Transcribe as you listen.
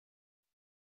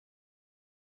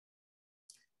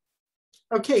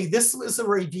Okay, this was a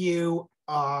review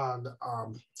on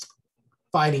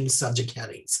finding subject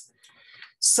headings.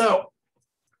 So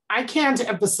I can't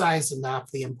emphasize enough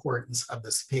the importance of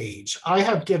this page. I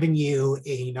have given you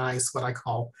a nice, what I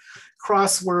call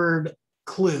crossword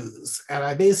clues. And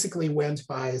I basically went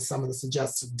by some of the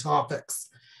suggested topics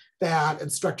that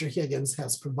Instructor Higgins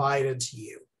has provided to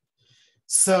you.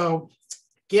 So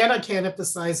again, I can't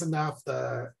emphasize enough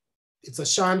it's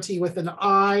Ashanti with an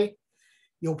I.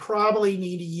 You'll probably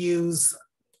need to use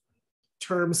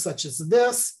terms such as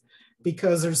this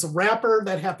because there's a rapper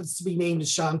that happens to be named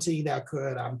Ashanti that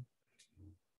could,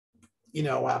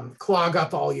 clog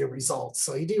up all your results.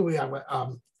 So you do,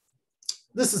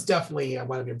 this is definitely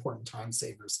one of the important time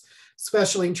savers,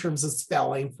 especially in terms of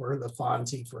spelling for the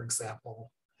Fonte, for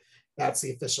example. That's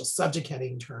the official subject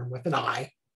heading term with an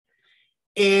I.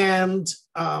 And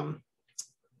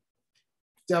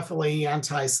definitely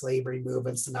anti-slavery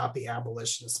movements and not the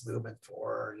abolitionist movement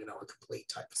for, a complete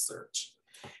type of search.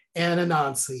 And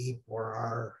Anansi for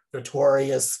our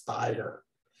notorious spider.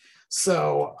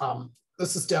 So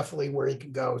this is definitely where you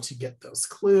can go to get those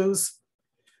clues.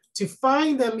 To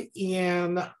find them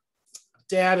in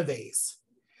database,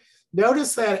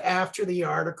 notice that after the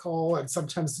article, and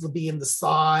sometimes it'll be in the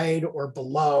side or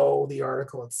below the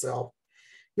article itself,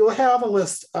 you'll have a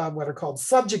list of what are called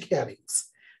subject headings.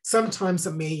 Sometimes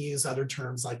it may use other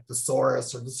terms like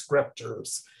thesaurus or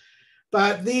descriptors,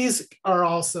 but these are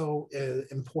also an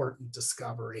important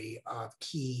discovery of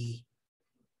key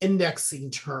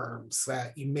indexing terms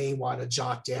that you may want to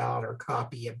jot down or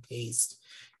copy and paste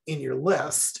in your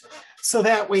list. So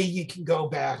that way you can go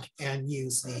back and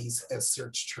use these as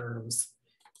search terms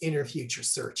in your future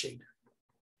searching.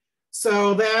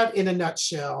 So that in a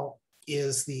nutshell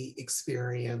is the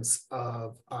experience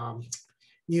of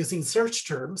using search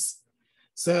terms.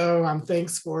 So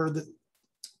thanks for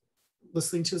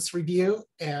listening to this review,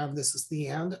 and this is the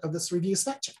end of this review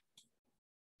section.